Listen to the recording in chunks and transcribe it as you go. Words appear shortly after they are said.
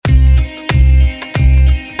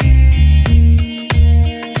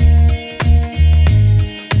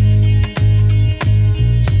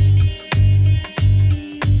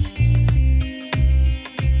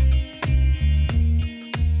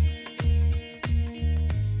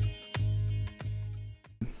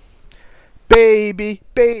Baby,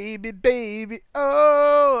 baby, baby,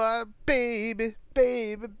 oh, baby,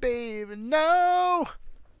 baby, baby, no.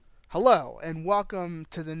 Hello, and welcome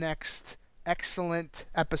to the next excellent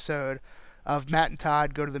episode of Matt and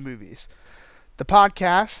Todd Go to the Movies, the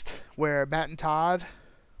podcast where Matt and Todd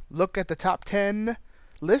look at the top 10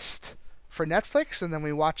 list for Netflix, and then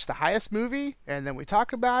we watch the highest movie, and then we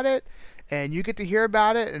talk about it, and you get to hear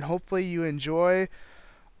about it, and hopefully you enjoy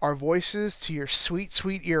our voices to your sweet,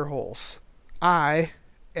 sweet ear holes. I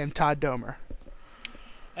am Todd Domer.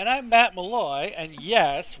 And I'm Matt Malloy, and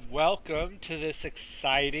yes, welcome to this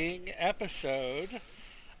exciting episode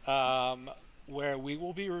where we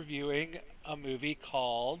will be reviewing a movie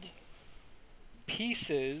called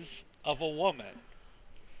Pieces of a Woman.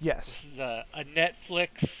 Yes. This is a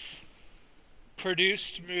Netflix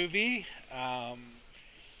produced movie,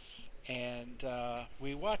 and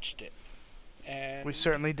we watched it. And We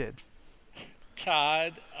certainly did.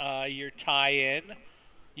 Todd, your tie-in,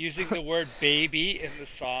 using the word baby in the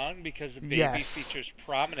song because the baby Yes. features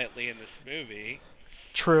prominently in this movie.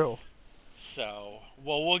 True. So,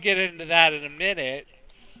 well, we'll get into that in a minute.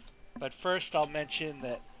 But first I'll mention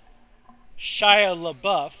that Shia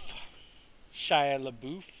LaBeouf,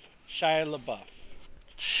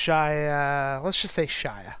 Let's just say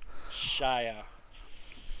Shia.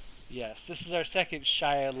 Yes, this is our second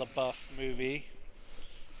Shia LaBeouf movie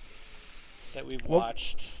that we've What-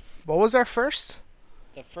 watched. What was our first?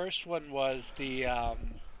 The first one was the,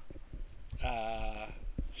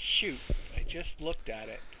 shoot, I just looked at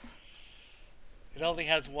it. It only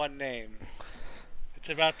has one name. It's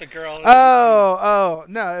about the girl. Oh,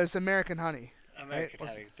 no, it's American Honey. American right?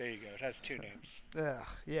 Honey. There you go. It has two names. Ugh,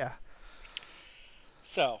 yeah.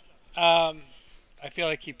 So, I feel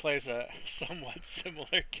like he plays a somewhat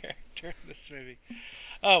similar character in this movie.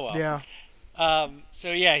 Oh, well. Yeah.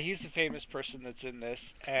 So, yeah, he's a famous person that's in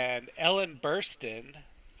this. And Ellen Burstyn,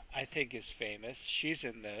 I think, is famous. She's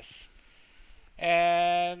in this.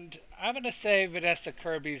 And I'm going to say Vanessa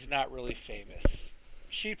Kirby's not really famous.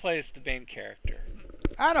 She plays the main character.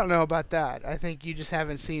 I don't know about that. I think you just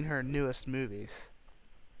haven't seen her newest movies.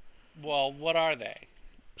 Well, what are they?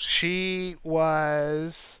 She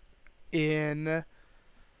was in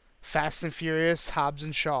Fast and Furious Hobbs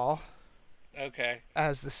and Shaw Okay.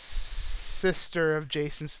 as the sister of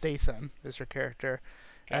Jason Statham is her character.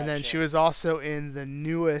 And then Gotcha. she was also in the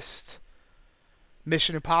newest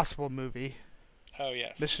Mission Impossible movie, Oh,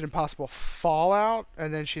 yes. Mission Impossible Fallout,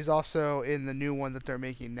 and then she's also in the new one that they're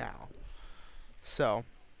making now. So,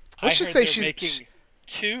 let's just say they're she's making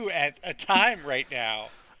two at a time right now.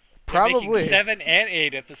 They're probably making 7 and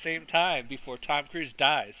 8 at the same time before Tom Cruise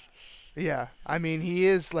dies. Yeah. I mean, he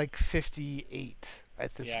is like 58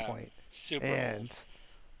 at this Yeah. point, Super and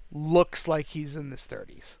looks like he's in his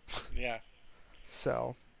 30s. old. Yeah.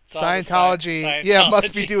 So, It's all the Scientology, yeah,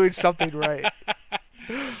 must be Scientology. doing something right.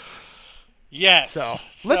 Yes. So,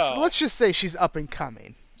 let's just say she's up and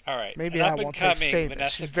coming. All right. Maybe An I won't say up-and-coming famous.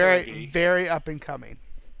 Vanessa She's very, Kirby very up and coming.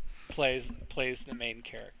 plays the main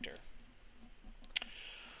character.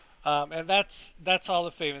 And that's all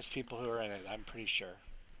the famous people who are in it. I'm pretty sure.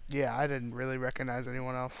 Yeah, I didn't really recognize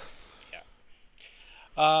anyone else.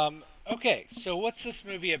 Okay, so what's this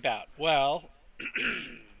movie about? Well,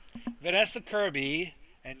 Vanessa Kirby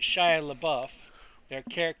and Shia LaBeouf, their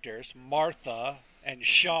characters, Martha and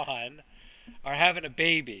Sean, are having a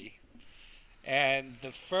baby. And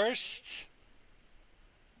the first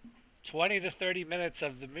 20 to 30 minutes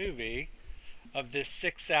of the movie, of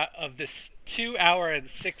this 2 hour and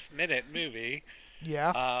 6 minute movie,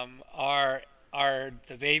 Yeah. are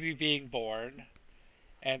the baby being born,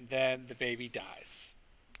 and then the baby dies.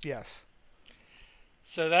 Yes.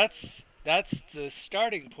 So that's the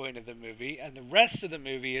starting point of the movie, and the rest of the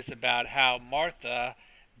movie is about how Martha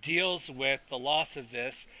deals with the loss of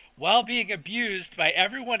this while being abused by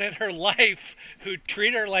everyone in her life who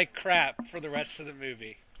treat her like crap for the rest of the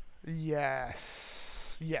movie.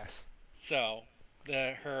 Yes. Yes. So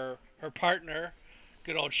her partner,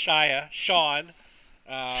 good old Sean, Sean.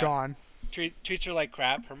 treats her like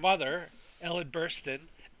crap. Her mother, Ellen Burstyn,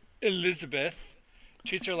 Elizabeth,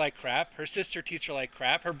 treats her like crap. Her sister treats her like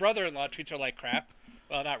crap. Her brother-in-law treats her like crap.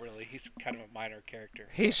 Well, not really. He's kind of a minor character.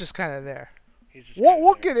 He's just kind of there. He's just We'll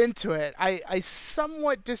kinda there. get into it. I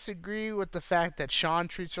somewhat disagree with the fact that Sean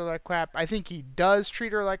treats her like crap. I think he does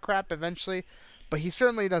treat her like crap eventually, but he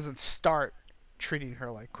certainly doesn't start treating her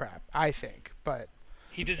like crap, I think. But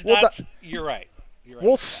He does We'll not. You're right. You're right.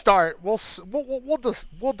 we'll start. We'll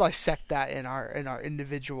dissect that in our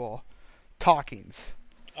individual talkings.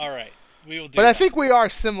 All right. We will do But that. I think we are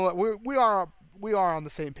similar. We are on the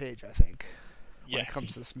same page. I think when Yes. it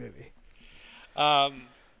comes to this movie.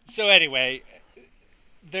 So anyway,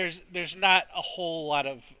 there's not a whole lot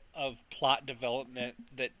of plot development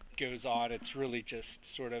that goes on. It's really just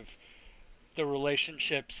sort of the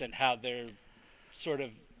relationships and how they're sort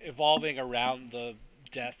of evolving around the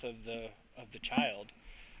death of the child.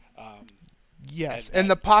 Um, Yes, and and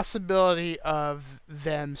that the possibility of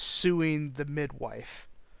them suing the midwife.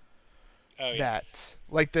 oh yes,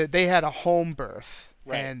 That like they had a home birth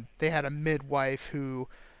right. and they had a midwife who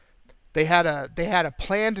they had a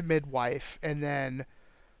planned midwife, and then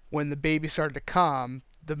when the baby started to come,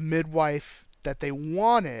 the midwife that they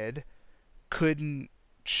wanted couldn't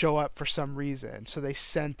show up for some reason. So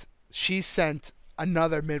she sent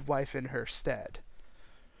another midwife in her stead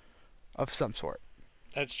of some sort.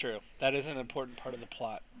 That's true. That is an important part of the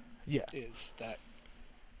plot. Yeah. Is that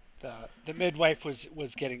the midwife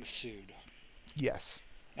was getting sued, Yes.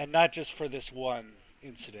 and not just for this one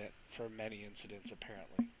incident, for many incidents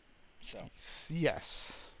apparently. So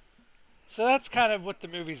Yes. so that's kind of what the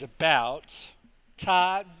movie's about.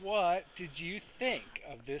 Todd, what did you think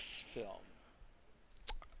of this film?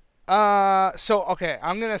 So okay,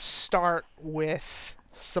 I'm gonna start with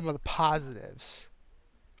some of the positives,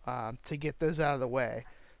 to get those out of the way,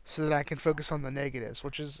 so that I can focus on the negatives,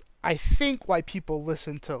 which is I think why people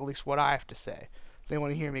listen to at least what I have to say. They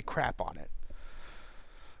want to hear me crap on it.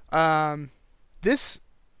 This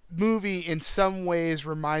movie in some ways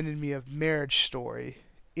reminded me of Marriage Story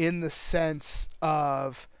in the sense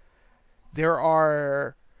of there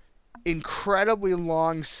are incredibly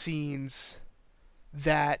long scenes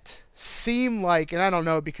that seem like, and I don't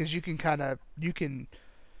know because you can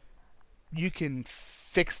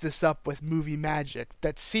fix this up with movie magic,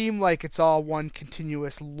 that seem like it's all one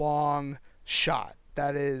continuous long shot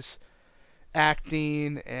that is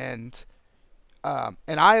acting, and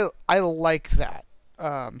I like that,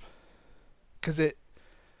 because it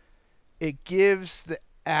gives the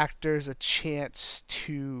actors a chance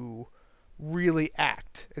to really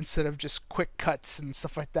act instead of just quick cuts and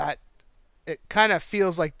stuff like that. It kind of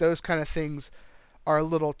feels like those kind of things are a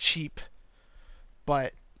little cheap,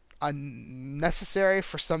 but unnecessary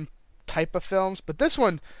for some type of films. But this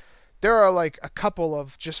one, there are like a couple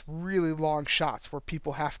of just really long shots where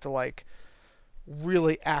people have to like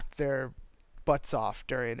really act their butts off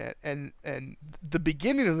during it, and the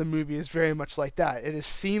beginning of the movie is very much like that. It is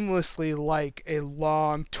seamlessly like a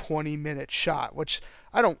long 20-minute shot, which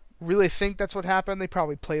I don't really think that's what happened. They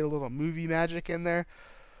probably played a little movie magic in there,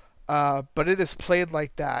 but it is played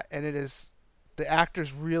like that, and it is the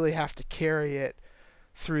actors really have to carry it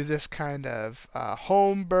through this kind of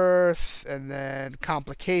home birth, and then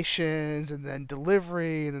complications, and then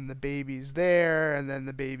delivery, and then the baby's there, and then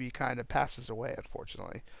the baby kind of passes away,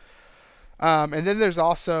 unfortunately. And then there's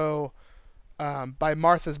also, by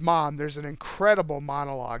Martha's mom, there's an incredible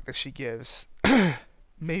monologue that she gives,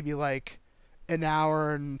 maybe like an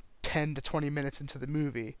hour and 10 to 20 minutes into the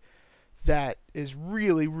movie, that is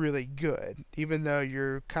really really good, even though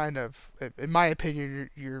you're kind of, in my opinion,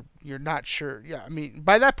 you're not sure. Yeah, I mean,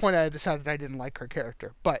 by that point I decided I didn't like her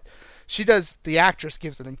character, but the actress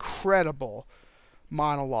gives an incredible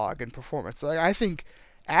monologue and performance. Like, I think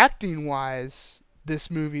acting wise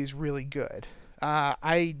this movie is really good.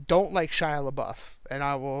 I don't like Shia LaBeouf, and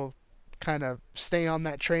I will kind of stay on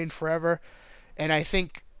that train forever, and I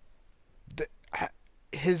think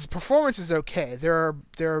his performance is okay. There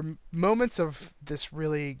are moments of this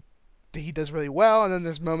really that he does really well, and then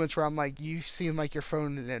there's moments where I'm like, you seem like you're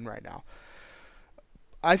phoning it in right now.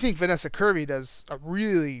 I think Vanessa Kirby does a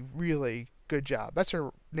really really good job. That's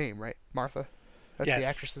her name, right? Martha. That's the Yes,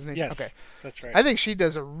 actress's name. yes, Okay. that's right. I think she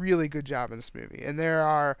does a really good job in this movie, and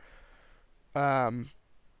um,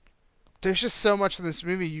 there's just so much in this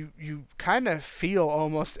movie. You kind of feel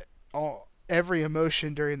almost every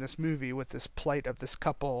emotion during this movie with this plight of this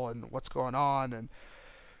couple and what's going on,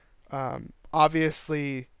 and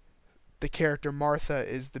obviously the character Martha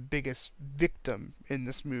is the biggest victim in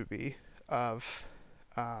this movie of,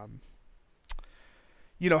 um,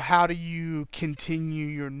 how do you continue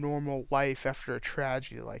your normal life after a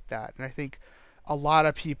tragedy like that? And I think a lot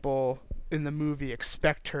of people in the movie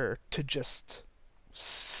expect her to just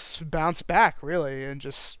bounce back, really, and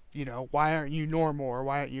just, why aren't you normal, or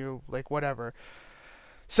why aren't you, like, whatever.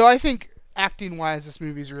 So I think acting wise, this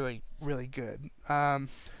movie's really, really good. And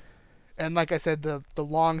like I said, the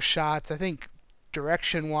long shots, I think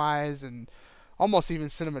direction wise and almost even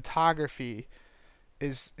cinematography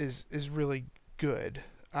is really good.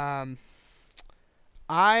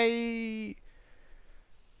 I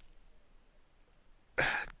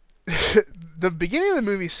The beginning of the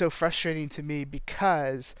movie is so frustrating to me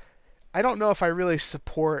because I don't know if I really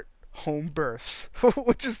support home births,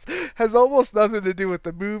 which is has almost nothing to do with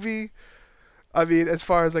the movie. I mean, as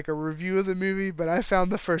far as like a review of the movie, but I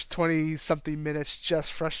found the first 20 something minutes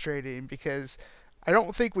just frustrating because I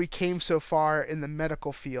don't think we came so far in the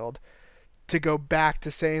medical field to go back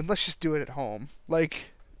to saying let's just do it at home.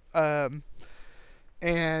 Like and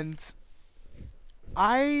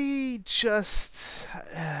I just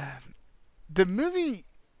the movie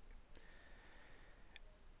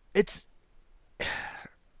it's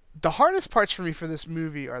the hardest parts for me for this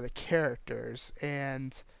movie are the characters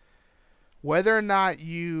and whether or not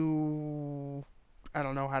you I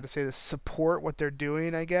don't know how to say this support what they're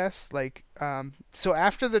doing, I guess. Like so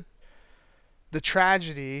after the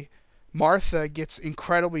tragedy, Martha gets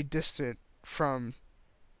incredibly distant from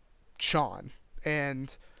Sean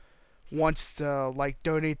and wants to like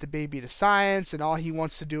donate the baby to science, and all he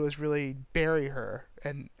wants to do is really bury her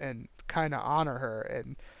and kind of honor her,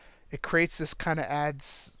 and it creates this kind of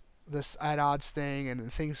adds this at odds thing,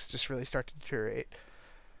 and things just really start to deteriorate.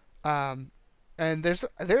 Um, and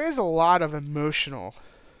there is a lot of emotional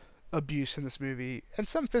abuse in this movie and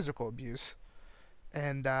some physical abuse,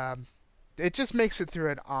 and it just makes it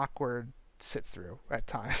through an awkward sit through at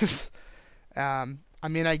times. I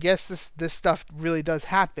mean, I guess this stuff really does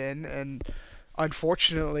happen, and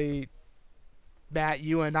unfortunately, Matt,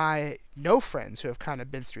 you and I know friends who have kind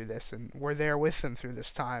of been through this, and we're there with them through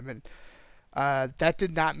this time, and that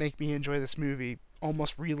did not make me enjoy this movie.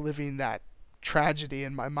 Almost reliving that tragedy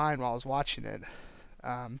in my mind while I was watching it.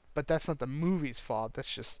 But that's not the movie's fault.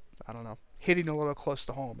 That's just I don't know, hitting a little close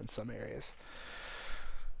to home in some areas.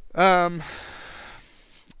 Um,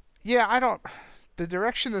 yeah, I don't. The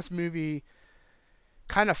direction of this movie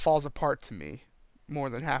kind of falls apart to me more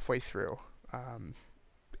than halfway through.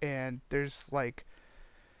 And there's like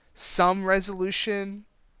some resolution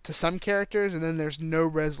to some characters, and then there's no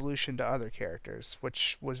resolution to other characters,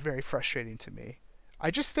 which was very frustrating to me. I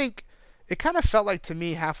just think it kind of felt like to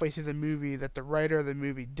me halfway through the movie that the writer of the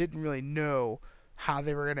movie didn't really know how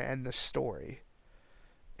they were going to end the story,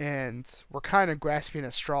 and were kind of grasping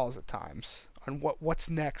at straws at times on what's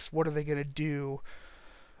next, what are they going to do,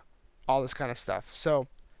 all this kind of stuff. So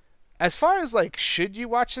as far as like should you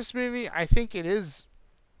watch this movie, I think it is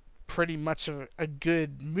pretty much a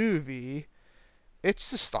good movie.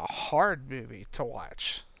 It's just a hard movie to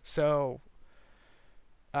watch. So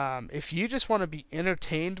if you just want to be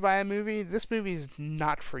entertained by a movie, this movie is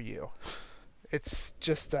not for you. It's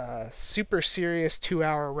just a super serious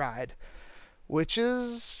 2-hour ride, which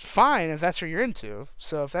is fine if that's what you're into.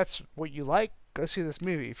 So if that's what you like, go see this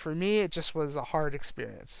movie. For me, it just was a hard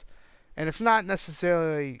experience. And it's not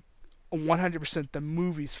necessarily 100% the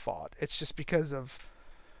movie's fault. It's just because of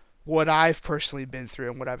what I've personally been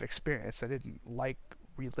through and what I've experienced. I didn't like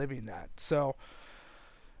reliving that. So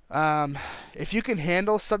if you can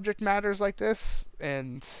handle subject matters like this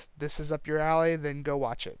and this is up your alley, then go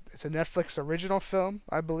watch it. It's a Netflix original film,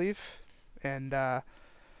 I believe. And,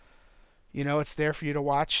 it's there for you to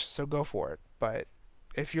watch, so go for it. But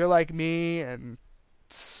if you're like me and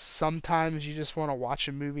sometimes you just want to watch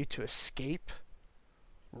a movie to escape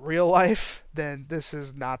real life, then this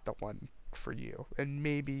is not the one for you. And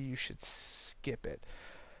maybe you should skip it.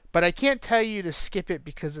 But I can't tell you to skip it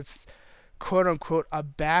because it's quote unquote a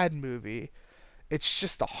bad movie. It's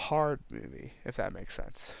just a hard movie, if that makes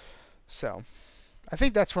sense. So I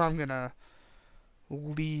think that's where I'm gonna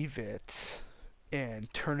leave it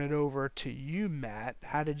and turn it over to you, Matt.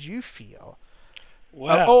 How did you feel?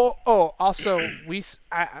 Well, Also,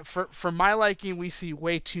 for my liking, we see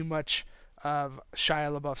way too much of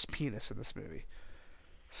Shia LaBeouf's penis in this movie.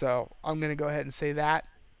 So I'm gonna go ahead and say that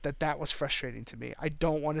was frustrating to me. I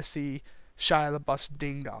don't want to see Shia LaBeouf's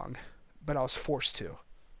ding dong, but I was forced to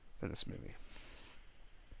in this movie.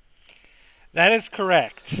 that is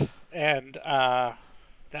correct, and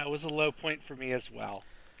that was a low point for me as well.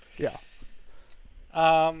 Yeah.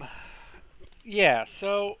 Um, yeah,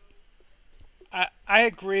 so I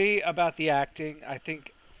agree about the acting. I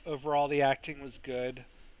think overall the acting was good.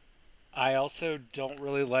 I also don't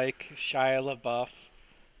really like Shia LaBeouf.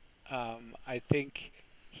 I think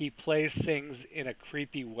he plays things in a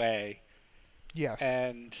creepy way, Yes.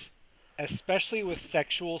 and especially with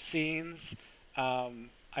sexual scenes.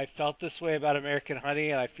 I felt this way about American Honey,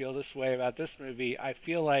 and I feel this way about this movie. I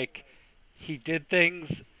feel like he did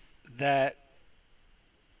things that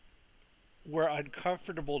were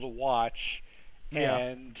uncomfortable to watch, Yeah.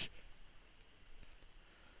 and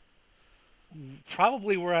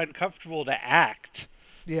probably were uncomfortable to act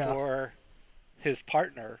Yeah. for his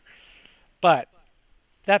partner. But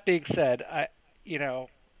that being said,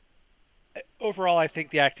 overall I think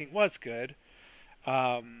the acting was good.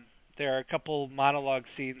 there are a couple monologue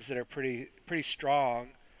scenes that are pretty strong.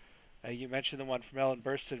 You mentioned the one from Ellen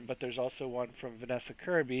Burstyn, but there's also one from Vanessa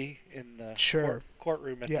Kirby in the Sure.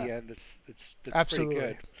 courtroom at Yeah. the end. That's pretty Absolutely.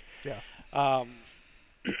 good. Yeah. Um,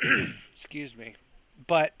 excuse me,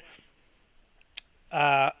 but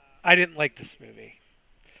I didn't like this movie,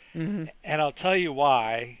 Hmm. and I'll tell you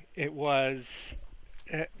why. It was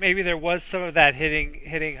maybe there was some of that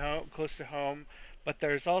hitting home close to home, but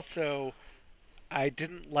there's also I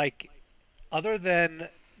didn't like other than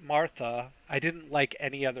Martha. I didn't like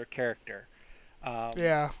any other character. Um,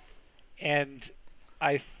 Yeah. and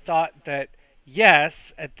I thought that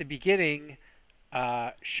yes, at the beginning,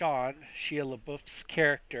 Sean Shia LaBeouf's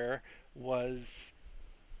character was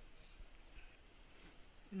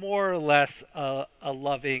more or less a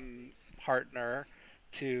loving partner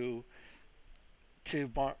to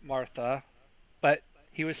Martha, but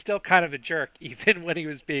he was still kind of a jerk even when he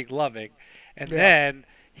was being loving. And Yeah. then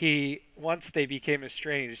he once they became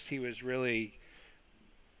estranged, he was really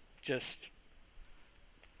just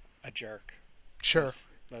a jerk. Sure.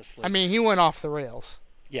 Mostly. I mean, he went off the rails.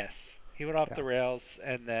 Yes, he went off Yeah. the rails,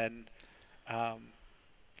 and then,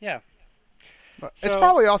 yeah. But it's So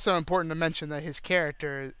probably also important to mention that his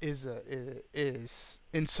character is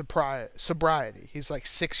in sobriety. He's like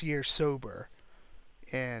 6 years sober,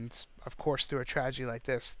 and of course, through a tragedy like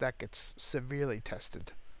this, that gets severely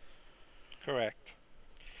tested. correct.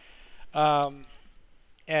 And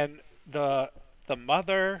the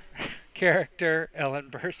mother character, Ellen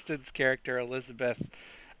Burstyn's character, Elizabeth,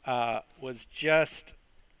 was just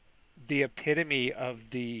the epitome of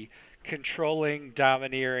the controlling,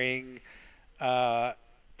 domineering,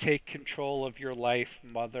 take control of your life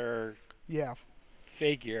mother Yeah.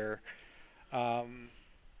 figure.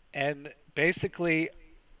 And basically,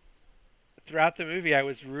 throughout the movie, I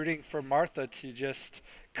was rooting for Martha to just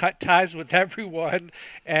cut ties with everyone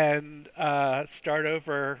and start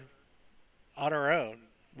over on her own,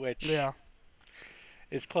 which Yeah.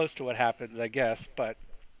 is close to what happens, I guess. But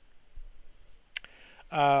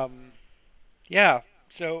um, yeah,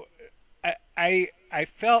 so I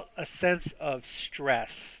felt a sense of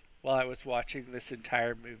stress while I was watching this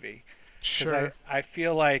entire movie because Sure. I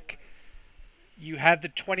feel like you had the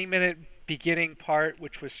 20-minute beginning part,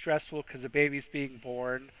 which was stressful because the baby's being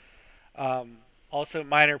born. Also,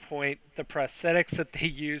 minor point, the prosthetics that they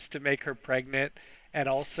used to make her pregnant, and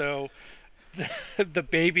also the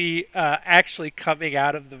baby actually coming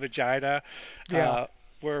out of the vagina Yeah.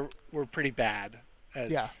 were pretty bad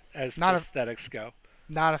Yeah. as Not a prosthetics go.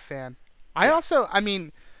 not a fan. I Yeah. also, I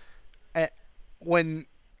mean, eh, when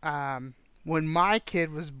when my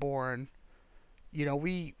kid was born,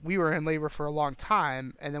 we were in labor for a long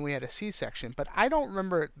time, and then we had a C-section. But I don't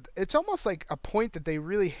remember. It's almost like a point that they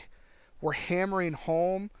really were hammering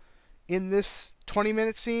home in this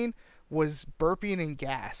 20-minute scene was burping and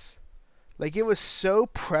gas. Like it was so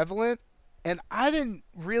prevalent, and I don't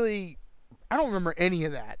remember any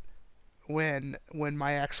of that when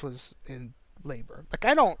my ex was in labor. Like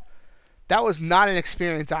I don't. That was not an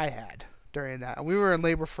experience I had during that. And we were in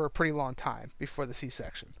labor for a pretty long time before the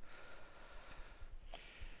C-section.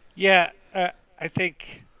 Yeah, I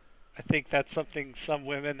think that's something some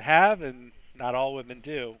women have and not all women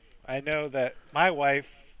do. I know that my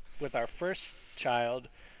wife, with our first child,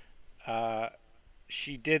 uh,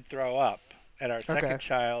 she did throw up, and our Okay. second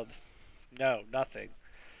child, no, nothing.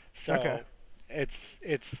 Okay. So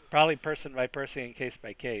it's probably person by person and case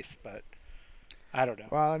by case, but I don't know.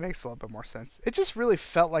 Well, that makes a little bit more sense. It just really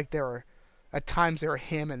felt like at times they were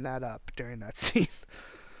hamming that up during that scene.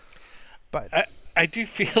 But I do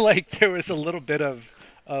feel like there was a little bit of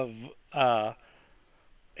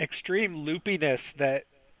extreme loopiness that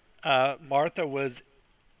Martha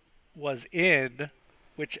was in,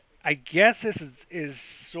 which I guess is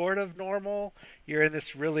sort of normal. You're in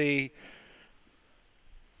this really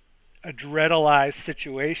adrenalized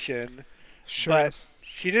situation, sure. but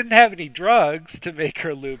she didn't have any drugs to make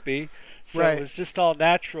her loopy, so it Right. was just all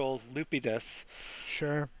natural loopiness,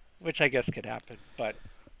 Sure. which I guess could happen. But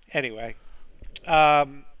anyway,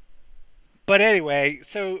 um,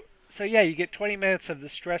 so yeah, you get 20 minutes of the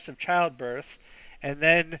stress of childbirth, and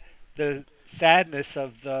then the sadness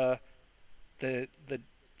of the the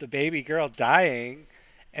the baby girl dying,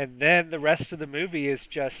 and then the rest of the movie is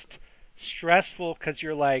just stressful because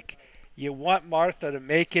you're like, you want Martha to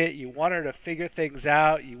make it, you want her to figure things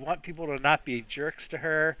out, you want people to not be jerks to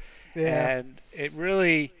her, Yeah. and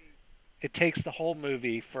it takes the whole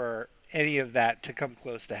movie for any of that to come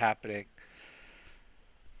close to happening.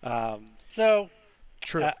 So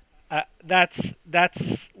True.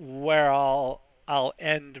 that's where I'll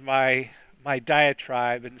end my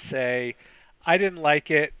diatribe and say I didn't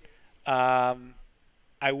like it. Um,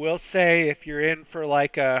 I will say if you're in for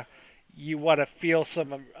like a you want to feel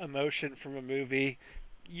some emotion from a movie,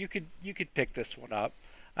 you could pick this one up.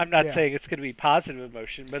 I'm not Yeah. saying it's going to be positive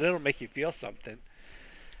emotion, but it'll make you feel something.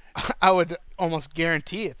 I would almost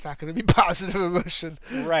guarantee it's not going to be positive emotion.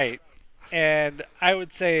 Right. And I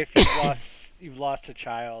would say if you've lost a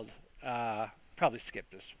child, probably skip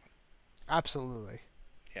this one. Absolutely.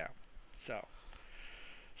 Yeah. So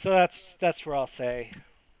that's where I'll say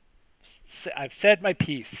I've said my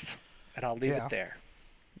piece, and I'll leave Yeah. it there.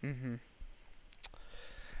 Mhm.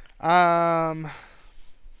 Um.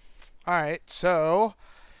 All right. So,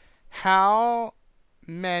 how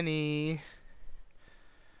many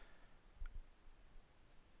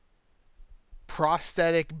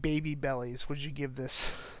prosthetic baby bellies would you give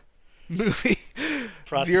this movie? 0 to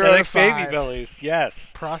Prosthetic baby 5. bellies,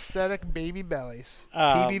 yes. Prosthetic baby bellies.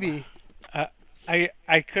 Um, PBB.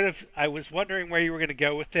 I was wondering where you were going to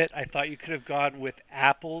go with it. I thought you could have gone with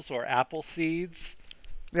apples or apple seeds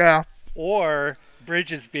Yeah. or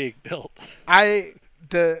bridges being built. I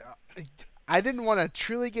the I didn't want to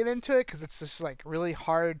truly get into it because it's just like really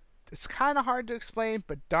hard. It's kind of hard to explain,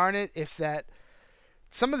 but darn it, if that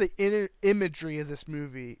some of the imagery of this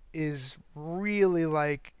movie is really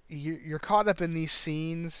like you're caught up in these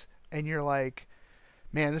scenes and you're like,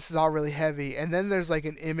 man, this is all really heavy. And then there's like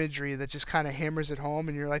an imagery that just kind of hammers it home,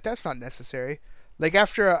 and you're like, that's not necessary. Like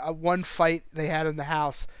after a one fight they had in the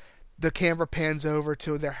house, the camera pans over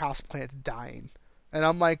to their house plant dying. And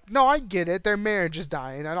I'm like, no, I get it. Their marriage is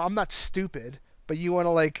dying. I'm not stupid. But you want to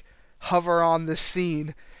like hover on this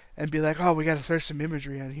scene and be like, oh, we got to throw some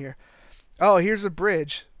imagery on here. Oh, here's a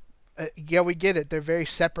bridge. Yeah, we get it. They're very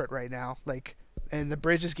separate right now. Like, and the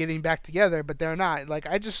bridge is getting back together, but they're not. Like,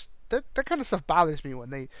 I just that kind of stuff bothers me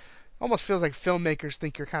when they almost feels like filmmakers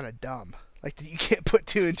think you're kind of dumb. Like that you can't put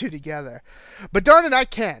two and two together. But darn it, I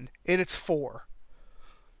can, and it's 4.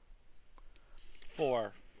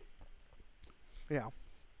 4. Yeah.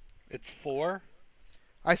 It's 4?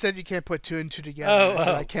 I said you can't put two and two together. Oh, I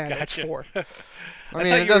said oh, I can. It's gotcha. 4. I I mean, thought it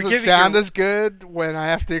you were doesn't giving sound your- as good when I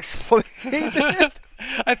have to explain it.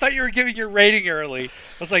 I thought you were giving your rating early. I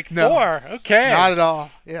was like, No. 4. Okay. Not at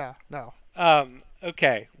all. Yeah, no.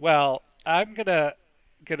 Okay. Well, I'm gonna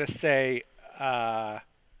say I'm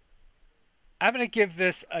gonna give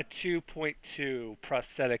this a 2.2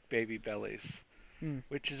 prosthetic baby bellies,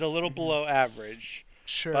 which is a little below average.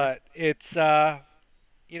 Sure. But it's I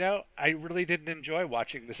really didn't enjoy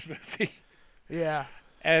watching this movie. Yeah.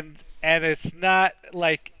 and it's not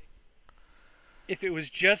like if it was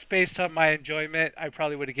just based on my enjoyment, I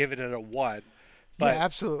probably would have given it a 1. But Yeah,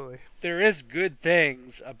 absolutely. there are good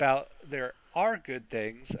things about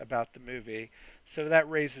the movie, so that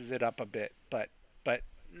raises it up a bit, but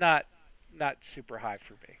not super high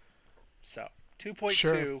for me. So 2.2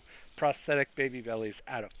 Sure. prosthetic baby bellies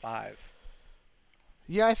out of 5.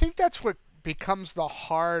 Yeah, I think that's what becomes the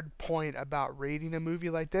hard point about rating a movie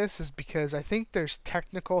like this is because I think there's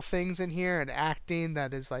technical things in here and acting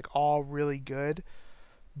that is like all really good,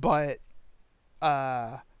 but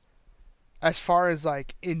as far as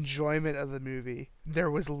like enjoyment of the movie, there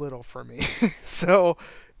was little for me. So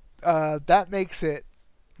that makes it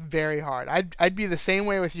very hard. I'd be the same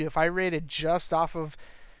way with you if I rated just off of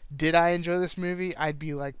did I enjoy this movie? I'd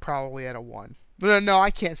be like probably at a 1. No, I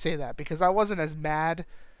can't say that because I wasn't as mad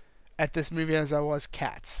at this movie as I was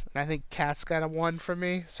Cats. And I think Cats got a 1 from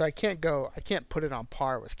me, so I can't put it on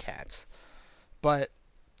par with Cats. But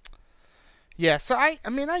yeah, so I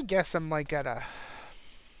mean I guess I'm like at a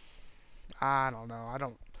I don't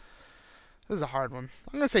know. This is a hard one.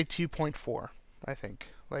 I'm going to say 2.4, I think.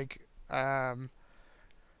 Like I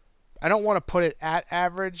don't want to put it at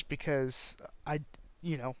average because I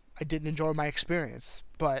didn't enjoy my experience,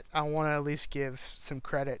 but I want to at least give some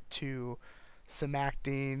credit to some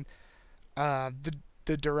acting.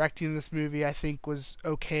 The directing in this movie I think was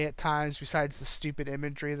okay at times. Besides the stupid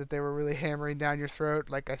imagery that they were really hammering down your throat,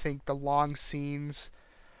 like I think the long scenes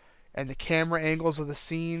and the camera angles of the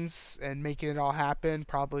scenes and making it all happen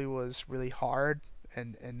probably was really hard,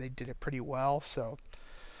 and they did it pretty well. So,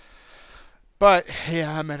 but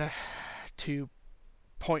yeah, I'm at a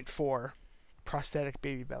 2.4 prosthetic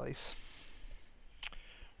baby bellies.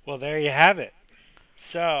 Well, there you have it.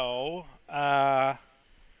 So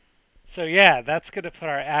yeah, that's going to put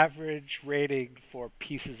our average rating for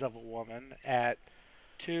Pieces of a Woman at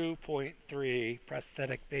 2.3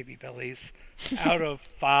 prosthetic baby bellies out of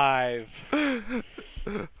 5,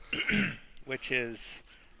 which is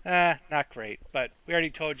not great. But we already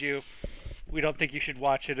told you we don't think you should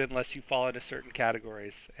watch it unless you fall into certain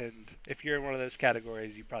categories. And if you're in one of those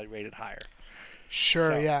categories, you probably rate it higher. Sure,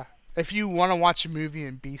 So- yeah. If you want to watch a movie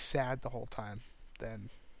and be sad the whole time, then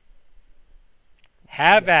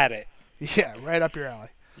Have at it. yeah, right up your alley.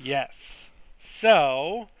 Yes.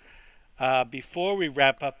 So, before we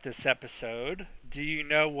wrap up this episode, do you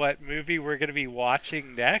know what movie we're going to be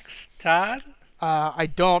watching next, Todd? I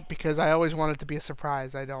don't, because I always want it to be a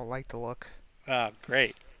surprise. I don't like to look. Oh,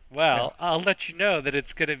 great. Well, I'll let you know that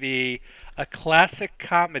it's going to be a classic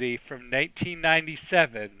comedy from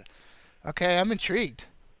 1997, Okay, I'm intrigued.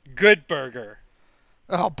 Good Burger.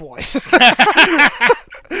 Oh boy,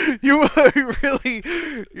 you really,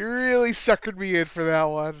 you really suckered me in for that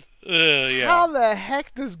one. Yeah. How the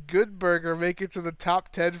heck does Good Burger make it to the top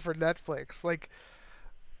 10 for Netflix? Like,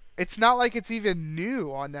 it's not like it's even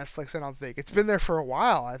new on Netflix. I don't think it's been there for a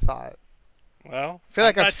while. I thought. Well, I feel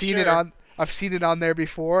like I'm I've not seen sure. it on. I've seen it on there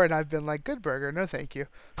before, and I've been like, "Good Burger, no, thank you."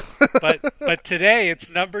 But today it's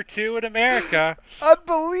number 2 in America.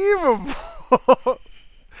 Unbelievable.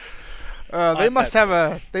 They On must have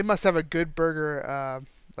Netflix. a Good Burger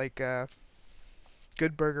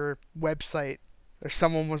Good Burger website. Or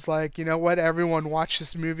someone was like, you know what? Everyone watch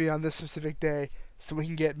this movie on this specific day, so we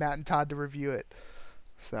can get Matt and Todd to review it.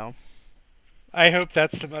 So I hope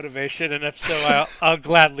that's the motivation, and if so, I'll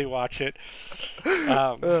gladly watch it.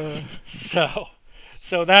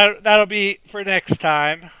 So, that'll be for next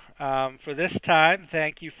time. For this time,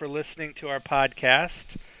 thank you for listening to our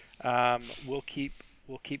podcast. We'll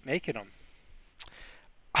keep making them.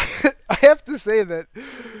 I have to say that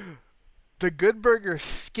the Good Burger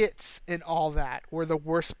skits and all that were the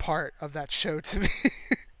worst part of that show to me.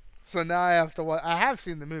 So now I have to watch. I have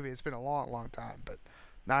seen the movie. It's been a long, long time, but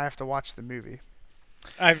now I have to watch the movie.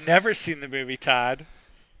 I've never seen the movie, Todd.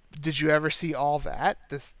 Did you ever see All That?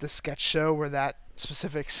 The sketch show where that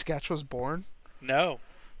specific sketch was born? No,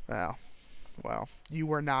 Well, you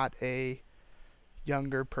were not a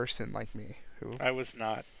younger person like me. Who? I was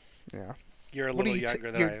not. Yeah. You're a What are little you t-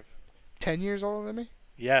 younger than you're- I am. 10 years older than me?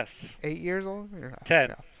 Yes, 8 years older? You're not- 10.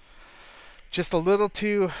 no. Just a little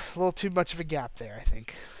too much of a gap there, I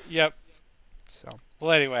think. Yep. So.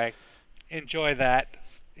 Well, anyway, enjoy that.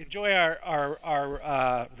 Enjoy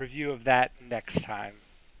our review of that next time.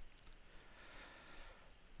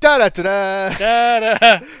 Da da da da Da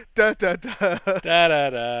da da da da. da da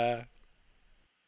da.